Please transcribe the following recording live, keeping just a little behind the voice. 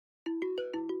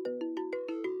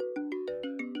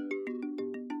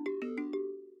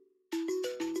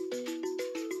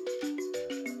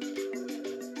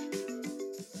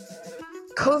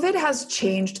COVID has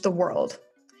changed the world.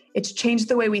 It's changed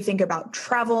the way we think about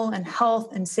travel and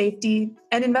health and safety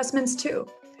and investments too.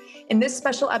 In this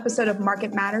special episode of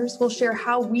Market Matters, we'll share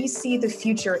how we see the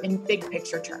future in big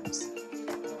picture terms.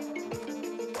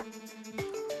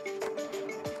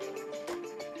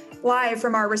 Live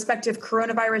from our respective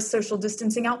coronavirus social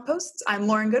distancing outposts, I'm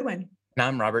Lauren Goodwin. And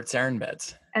I'm Robert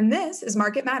Sarenbetz. And this is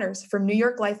Market Matters from New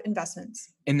York Life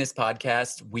Investments. In this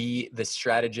podcast, we, the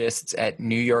strategists at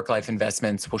New York Life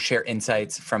Investments, will share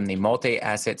insights from the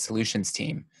multi-asset solutions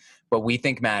team. What we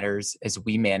think matters as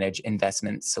we manage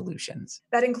investment solutions.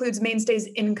 That includes Mainstay's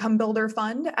Income Builder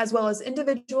Fund, as well as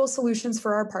individual solutions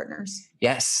for our partners.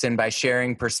 Yes, and by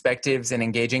sharing perspectives and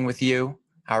engaging with you,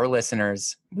 our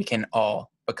listeners, we can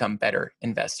all become better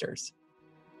investors.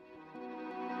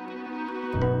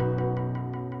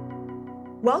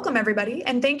 Welcome, everybody,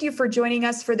 and thank you for joining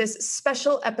us for this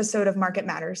special episode of Market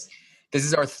Matters. This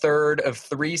is our third of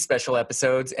 3 special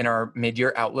episodes in our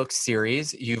Mid-Year Outlook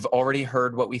series. You've already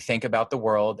heard what we think about the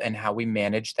world and how we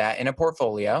manage that in a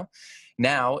portfolio.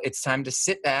 Now it's time to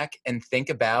sit back and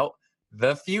think about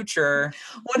the future.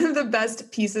 One of the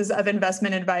best pieces of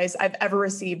investment advice I've ever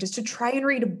received is to try and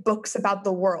read books about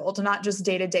the world, not just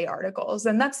day-to-day articles.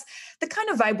 And that's the kind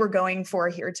of vibe we're going for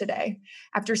here today.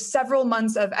 After several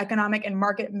months of economic and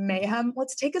market mayhem,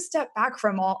 let's take a step back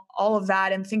from all of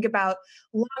that and think about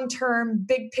long-term,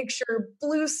 big picture,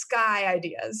 blue sky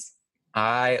ideas.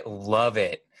 I love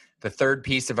it. The third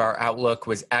piece of our outlook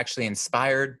was actually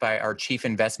inspired by our chief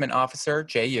investment officer,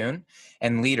 Jay Yoon,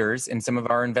 and leaders in some of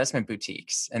our investment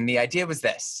boutiques. And the idea was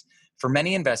this. For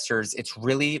many investors, it's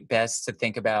really best to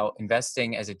think about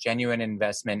investing as a genuine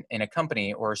investment in a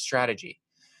company or a strategy.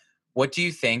 What do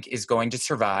you think is going to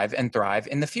survive and thrive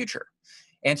in the future?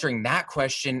 Answering that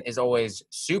question is always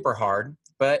super hard,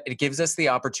 but it gives us the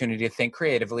opportunity to think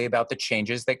creatively about the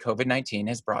changes that COVID-19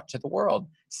 has brought to the world.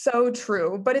 So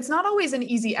true, but it's not always an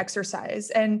easy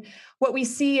exercise. And what we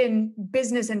see in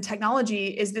business and technology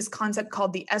is this concept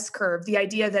called the S-curve, the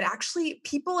idea that actually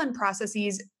people and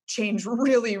processes change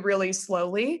really, really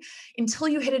slowly until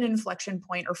you hit an inflection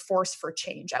point or force for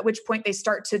change, at which point they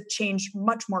start to change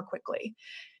much more quickly.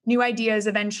 New ideas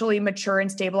eventually mature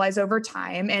and stabilize over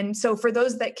time. And so for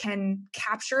those that can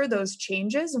capture those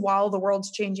changes while the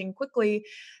world's changing quickly,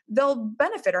 they'll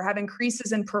benefit or have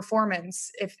increases in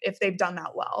performance if they've done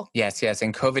that well. Yes.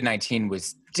 And COVID-19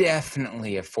 was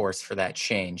definitely a force for that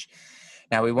change.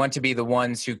 Now we want to be the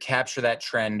ones who capture that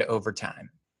trend over time.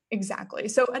 Exactly.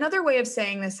 So another way of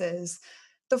saying this is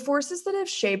the forces that have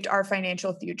shaped our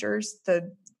financial futures,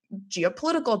 the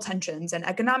geopolitical tensions and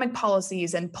economic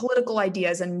policies and political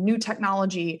ideas and new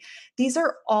technology, these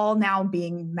are all now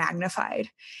being magnified.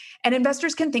 And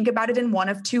investors can think about it in one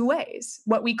of 2 ways,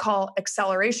 what we call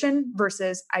acceleration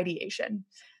versus ideation.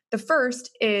 The first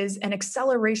is an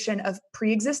acceleration of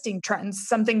pre-existing trends,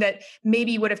 something that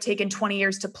maybe would have taken 20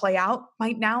 years to play out,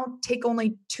 might now take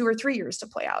only 2 or 3 years to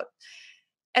play out.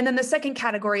 And then the second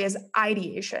category is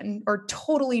ideation, or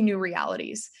totally new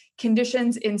realities,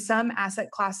 conditions in some asset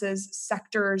classes,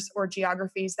 sectors, or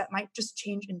geographies that might just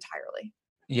change entirely.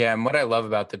 Yeah, and what I love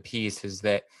about the piece is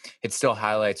that it still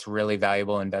highlights really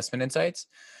valuable investment insights,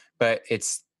 but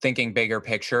it's thinking bigger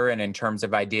picture and in terms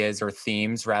of ideas or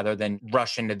themes rather than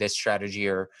rush into this strategy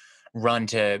or run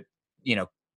to,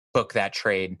 book that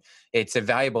trade. It's a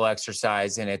valuable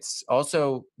exercise, and it's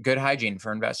also good hygiene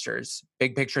for investors.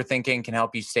 Big picture thinking can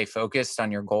help you stay focused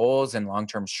on your goals and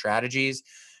long-term strategies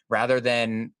rather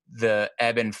than the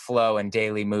ebb and flow and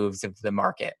daily moves of the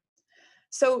market.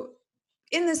 So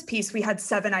in this piece, we had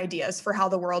 7 ideas for how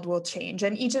the world will change,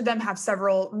 and each of them have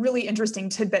several really interesting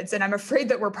tidbits. And I'm afraid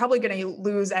that we're probably going to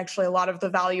lose actually a lot of the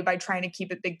value by trying to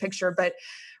keep it big picture. But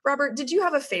Robert, did you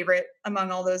have a favorite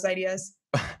among all those ideas?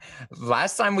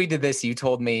 Last time we did this, you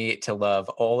told me to love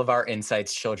all of our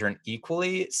Insights children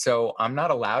equally. So I'm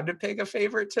not allowed to pick a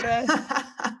favorite today.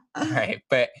 All right.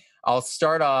 But I'll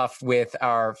start off with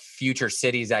our future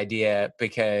cities idea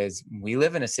because we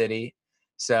live in a city.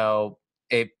 So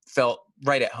it felt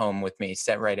right at home with me,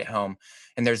 set right at home.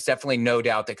 And there's definitely no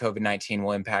doubt that COVID-19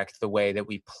 will impact the way that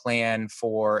we plan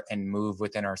for and move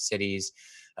within our cities.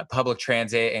 Public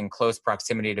transit and close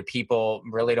proximity to people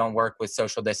really don't work with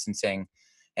social distancing.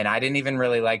 And I didn't even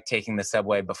really like taking the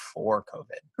subway before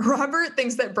COVID. Robert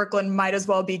thinks that Brooklyn might as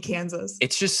well be Kansas.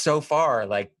 It's just so far.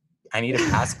 Like, I need a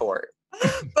passport.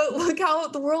 But look how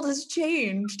the world has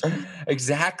changed.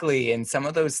 Exactly. And some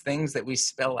of those things that we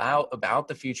spell out about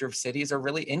the future of cities are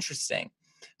really interesting.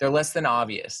 They're less than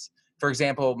obvious. For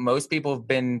example, most people have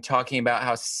been talking about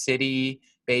how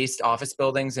city-based office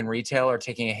buildings and retail are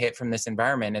taking a hit from this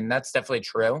environment. And that's definitely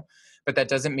true. But that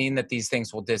doesn't mean that these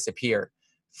things will disappear.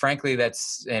 frankly,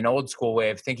 that's an old school way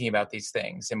of thinking about these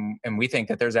things. And we think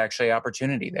that there's actually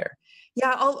opportunity there.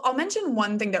 Yeah, I'll mention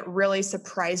one thing that really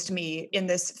surprised me in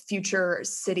this future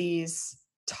cities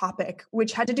topic,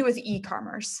 which had to do with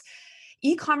e-commerce.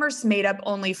 E-commerce made up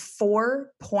only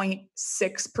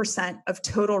 4.6% of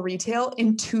total retail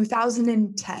in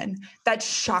 2010. That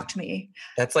shocked me.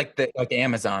 That's like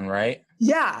Amazon, right?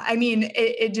 Yeah, I mean,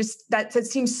 it just that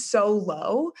seems so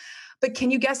low. But can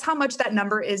you guess how much that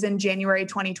number is in January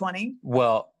 2020?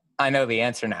 Well, I know the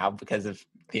answer now because of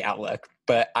the outlook,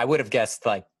 but I would have guessed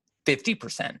like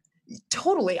 50%.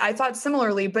 Totally. I thought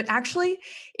similarly, but actually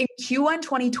in Q1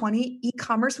 2020,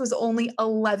 e-commerce was only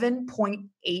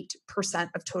 11.8%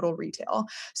 of total retail.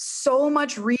 So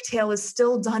much retail is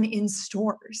still done in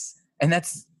stores. And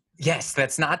that's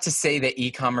not to say that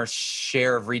e-commerce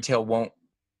share of retail won't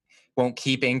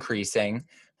keep increasing,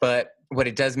 but what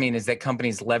it does mean is that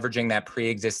companies leveraging that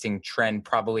pre-existing trend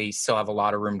probably still have a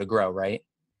lot of room to grow, right?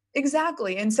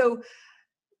 Exactly. And so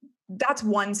that's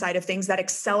one side of things, that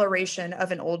acceleration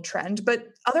of an old trend. But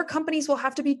other companies will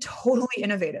have to be totally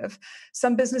innovative.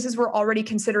 Some businesses were already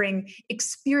considering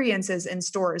experiences in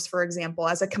stores, for example,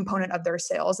 as a component of their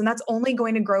sales. And that's only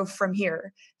going to grow from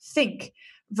here. Think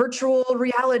virtual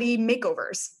reality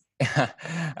makeovers.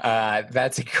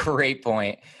 That's a great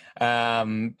point.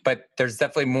 But there's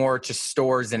definitely more to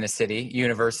stores in a city.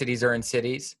 Universities are in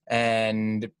cities,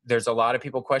 and there's a lot of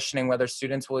people questioning whether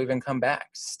students will even come back.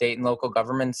 State and local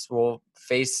governments will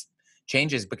face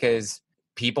changes because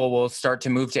people will start to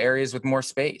move to areas with more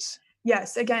space.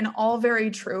 Yes, again, all very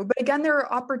true. But again, there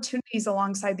are opportunities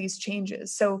alongside these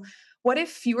changes. So, what if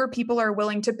fewer people are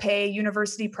willing to pay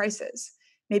university prices?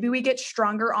 Maybe we get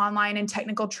stronger online and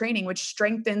technical training, which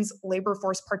strengthens labor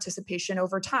force participation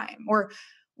over time. Or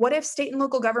what if state and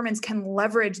local governments can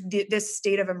leverage this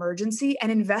state of emergency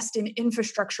and invest in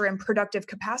infrastructure and productive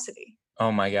capacity?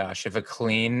 Oh my gosh, if a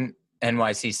clean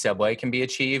NYC subway can be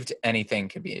achieved, anything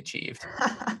can be achieved.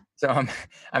 So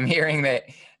I'm hearing that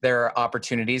there are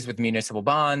opportunities with municipal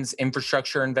bonds,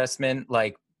 infrastructure investment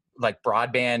like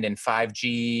broadband and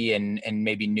 5G and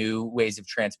maybe new ways of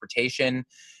transportation,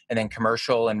 and then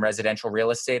commercial and residential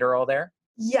real estate are all there.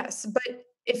 Yes, but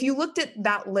if you looked at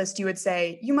that list, you would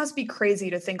say, you must be crazy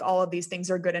to think all of these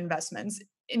things are good investments.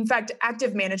 In fact,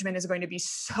 active management is going to be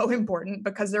so important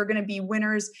because there are going to be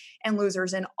winners and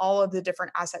losers in all of the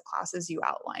different asset classes you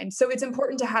outlined. So it's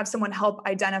important to have someone help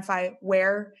identify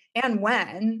where and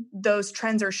when those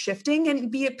trends are shifting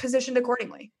and be positioned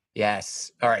accordingly.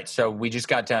 Yes. All right. So we just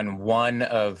got done one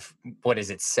of,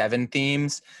 7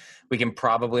 themes. We can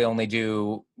probably only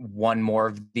do one more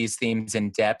of these themes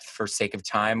in depth for sake of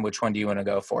time. Which one do you want to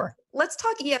go for? Let's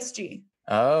talk ESG.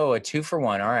 Oh, a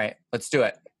 2-for-1. All right. Let's do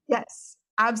it. Yes,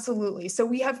 absolutely. So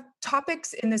we have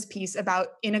topics in this piece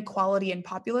about inequality and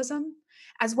populism,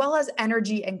 as well as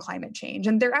energy and climate change.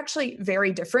 And they're actually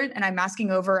very different. And I'm masking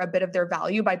over a bit of their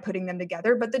value by putting them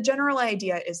together. But the general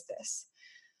idea is this: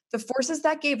 the forces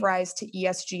that gave rise to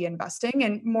ESG investing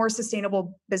and more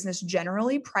sustainable business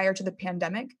generally prior to the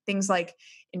pandemic, things like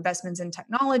investments in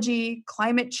technology,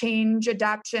 climate change,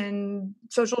 adaptation,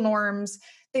 social norms,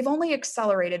 they've only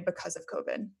accelerated because of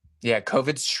COVID. Yeah,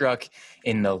 COVID struck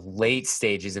in the late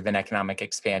stages of an economic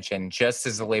expansion, just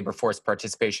as the labor force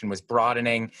participation was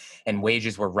broadening and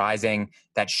wages were rising.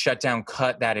 That shutdown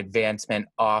cut that advancement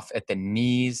off at the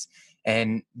knees,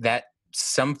 and that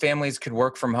some families could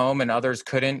work from home and others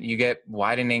couldn't. You get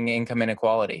widening income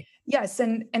inequality. Yes,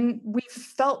 and we've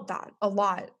felt that a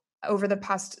lot over the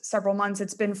past several months.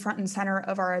 It's been front and center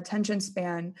of our attention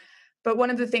span. But one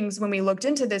of the things when we looked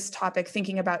into this topic,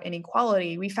 thinking about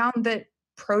inequality, we found that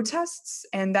protests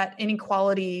and that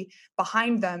inequality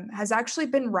behind them has actually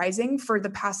been rising for the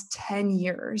past 10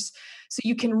 years. So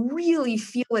you can really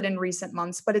feel it in recent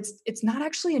months, but it's not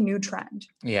actually a new trend.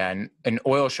 Yeah, and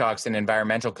oil shocks and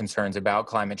environmental concerns about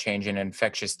climate change and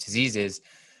infectious diseases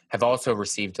have also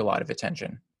received a lot of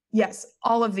attention. Yes,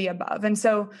 all of the above. And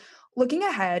so looking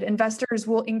ahead, investors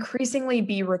will increasingly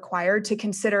be required to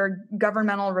consider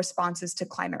governmental responses to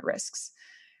climate risks.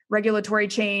 Regulatory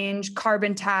change,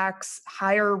 carbon tax,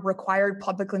 higher required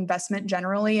public investment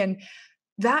generally. And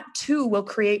that too will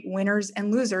create winners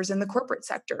and losers in the corporate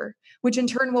sector, which in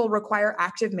turn will require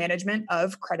active management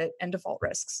of credit and default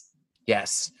risks.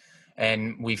 Yes.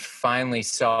 And we finally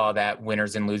saw that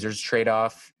winners and losers trade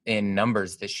off in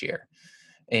numbers this year.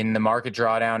 In the market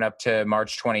drawdown up to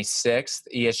March 26th,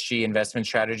 ESG investment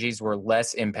strategies were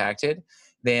less impacted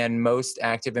than most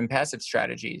active and passive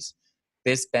strategies.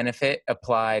 This benefit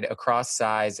applied across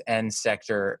size and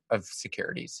sector of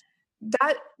securities.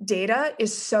 That data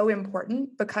is so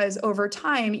important because over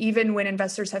time, even when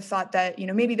investors have thought that,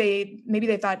 maybe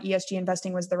they thought ESG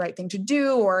investing was the right thing to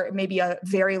do, or maybe a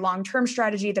very long-term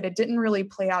strategy, that it didn't really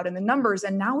play out in the numbers.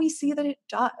 And now we see that it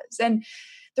does. And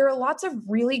there are lots of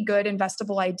really good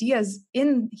investable ideas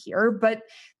in here, but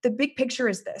the big picture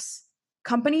is this.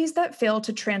 Companies that fail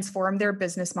to transform their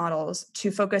business models to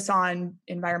focus on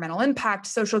environmental impact,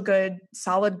 social good,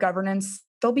 solid governance,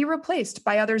 they'll be replaced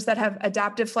by others that have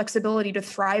adaptive flexibility to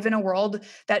thrive in a world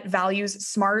that values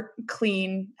smart,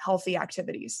 clean, healthy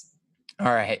activities.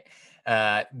 All right.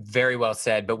 Very well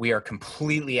said, but we are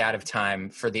completely out of time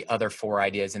for the other 4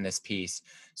 ideas in this piece.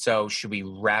 So should we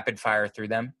rapid fire through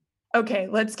them? Okay,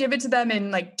 let's give it to them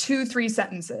in like 2-3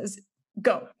 sentences.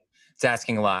 Go. It's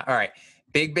asking a lot. All right.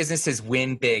 Big businesses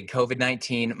win big.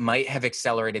 COVID-19 might have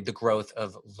accelerated the growth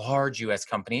of large US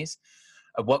companies.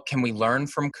 What can we learn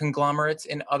from conglomerates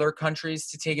in other countries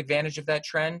to take advantage of that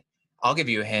trend? I'll give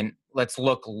you a hint. Let's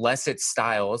look less at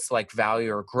styles like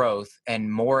value or growth and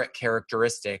more at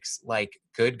characteristics like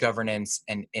good governance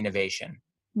and innovation.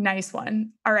 Nice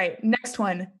one. All right, next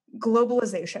one,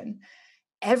 globalization.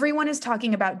 Everyone is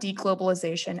talking about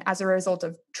deglobalization as a result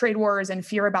of trade wars and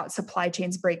fear about supply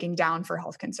chains breaking down for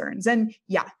health concerns. And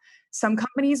yeah, some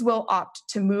companies will opt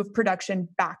to move production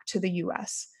back to the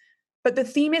US. But the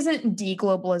theme isn't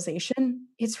deglobalization,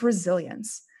 it's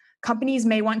resilience. Companies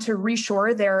may want to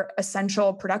reshore their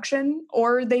essential production,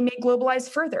 or they may globalize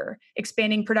further,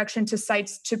 expanding production to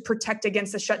sites to protect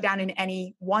against a shutdown in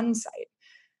any one site.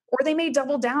 Or they may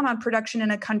double down on production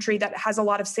in a country that has a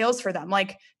lot of sales for them,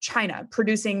 like China,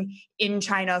 producing in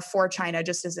China for China,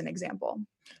 just as an example.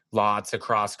 Lots of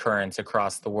cross currents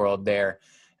across the world there.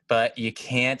 But you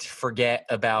can't forget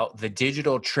about the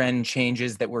digital trend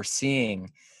changes that we're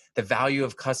seeing. The value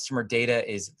of customer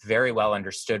data is very well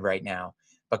understood right now,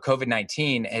 but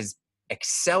COVID-19 has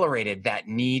accelerated that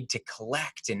need to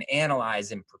collect and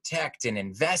analyze and protect and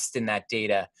invest in that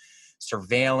data.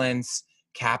 Surveillance,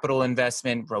 capital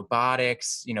investment,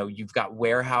 robotics, you've got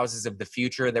warehouses of the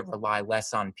future that rely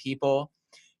less on people.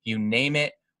 You name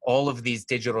it, all of these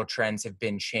digital trends have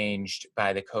been changed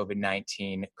by the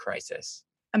COVID-19 crisis.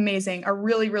 Amazing. A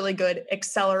really, really good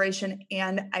acceleration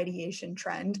and ideation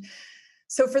trend.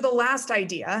 So for the last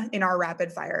idea in our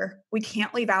rapid fire, we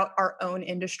can't leave out our own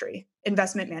industry,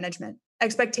 investment management.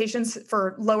 Expectations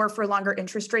for lower for longer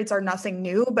interest rates are nothing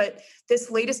new, but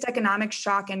this latest economic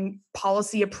shock and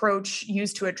policy approach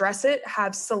used to address it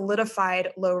have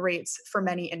solidified low rates for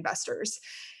many investors.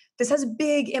 This has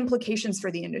big implications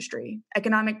for the industry.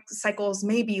 Economic cycles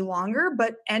may be longer,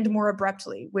 but end more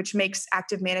abruptly, which makes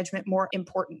active management more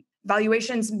important.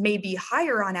 Valuations may be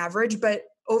higher on average, but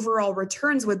overall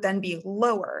returns would then be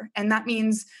lower. And that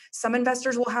means some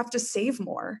investors will have to save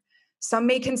more. Some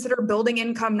may consider building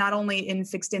income not only in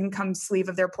fixed income sleeve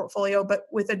of their portfolio, but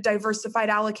with a diversified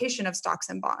allocation of stocks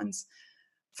and bonds.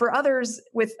 For others,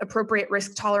 with appropriate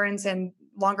risk tolerance and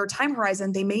longer time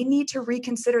horizon, they may need to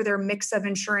reconsider their mix of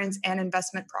insurance and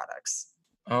investment products.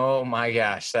 Oh my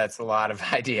gosh, that's a lot of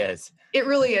ideas. It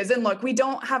really is. And look, we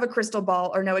don't have a crystal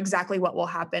ball or know exactly what will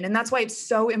happen. And that's why it's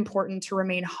so important to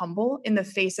remain humble in the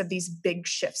face of these big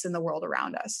shifts in the world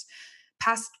around us.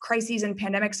 Past crises and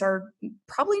pandemics are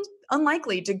probably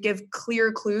unlikely to give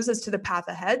clear clues as to the path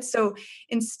ahead. So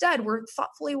instead, we're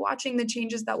thoughtfully watching the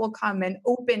changes that will come and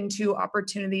open to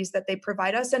opportunities that they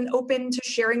provide us and open to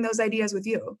sharing those ideas with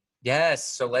you. Yes,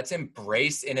 so let's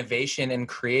embrace innovation and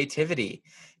creativity.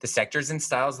 The sectors and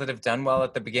styles that have done well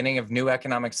at the beginning of new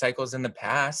economic cycles in the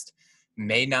past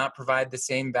may not provide the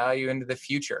same value into the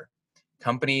future.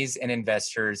 Companies and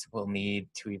investors will need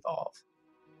to evolve.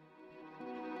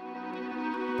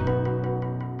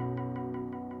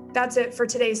 That's it for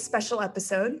today's special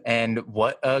episode. And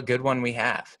what a good one we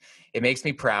have. It makes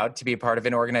me proud to be a part of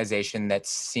an organization that's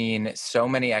seen so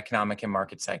many economic and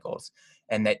market cycles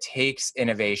and that takes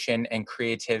innovation and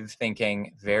creative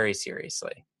thinking very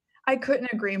seriously. I couldn't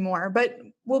agree more, but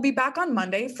we'll be back on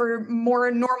Monday for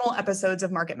more normal episodes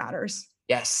of Market Matters.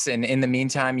 Yes, and in the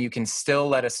meantime, you can still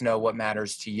let us know what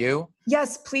matters to you.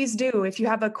 Yes, please do. If you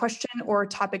have a question or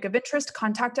topic of interest,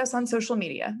 contact us on social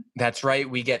media. That's right.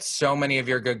 We get so many of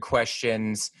your good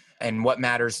questions and what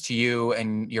matters to you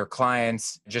and your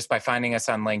clients just by finding us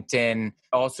on LinkedIn.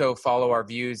 Also follow our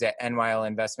views at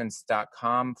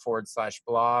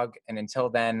nylinvestments.com/blog. And until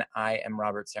then, I am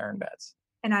Robert Sarenbetz.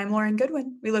 And I'm Lauren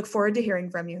Goodwin. We look forward to hearing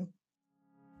from you.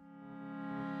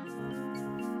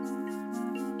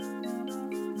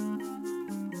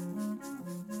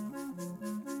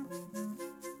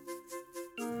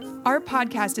 Our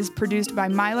podcast is produced by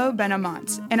Milo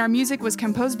Benamont, and our music was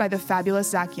composed by the fabulous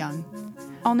Zach Young.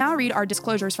 I'll now read our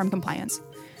disclosures from compliance.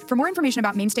 For more information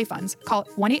about mainstay funds, call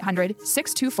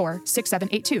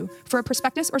 1-800-624-6782 for a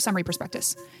prospectus or summary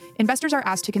prospectus. Investors are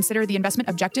asked to consider the investment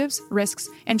objectives, risks,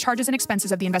 and charges and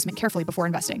expenses of the investment carefully before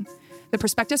investing. The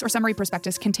prospectus or summary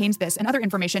prospectus contains this and other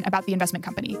information about the investment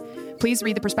company. Please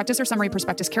read the prospectus or summary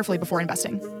prospectus carefully before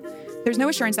investing. There's no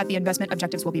assurance that the investment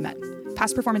objectives will be met.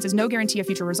 Past performance is no guarantee of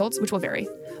future results, which will vary.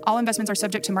 All investments are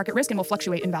subject to market risk and will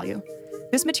fluctuate in value.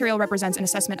 This material represents an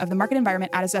assessment of the market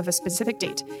environment as of a specific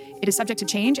date. It is subject to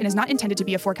change and is not intended to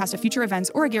be a forecast of future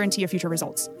events or a guarantee of future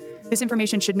results. This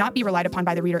information should not be relied upon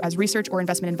by the reader as research or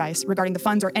investment advice regarding the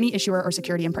funds or any issuer or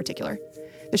security in particular.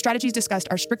 The strategies discussed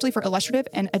are strictly for illustrative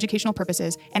and educational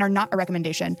purposes and are not a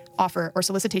recommendation, offer, or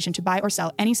solicitation to buy or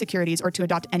sell any securities or to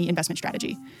adopt any investment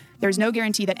strategy. There is no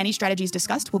guarantee that any strategies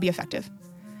discussed will be effective.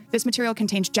 This material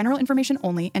contains general information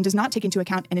only and does not take into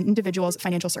account an individual's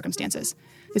financial circumstances.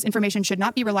 This information should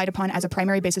not be relied upon as a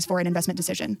primary basis for an investment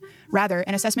decision. Rather,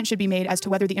 an assessment should be made as to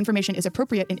whether the information is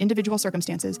appropriate in individual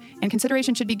circumstances, and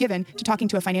consideration should be given to talking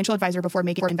to a financial advisor before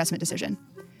making an investment decision.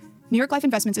 New York Life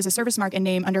Investments is a service mark and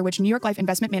name under which New York Life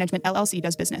Investment Management, LLC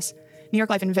does business. New York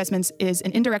Life Investments is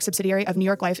an indirect subsidiary of New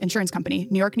York Life Insurance Company,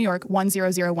 New York,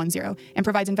 10010, and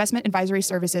provides investment advisory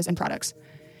services and products.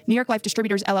 New York Life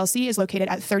Distributors, LLC is located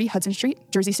at 30 Hudson Street,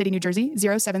 Jersey City, New Jersey,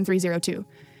 07302.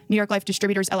 New York Life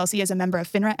Distributors, LLC is a member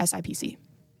of FINRA SIPC.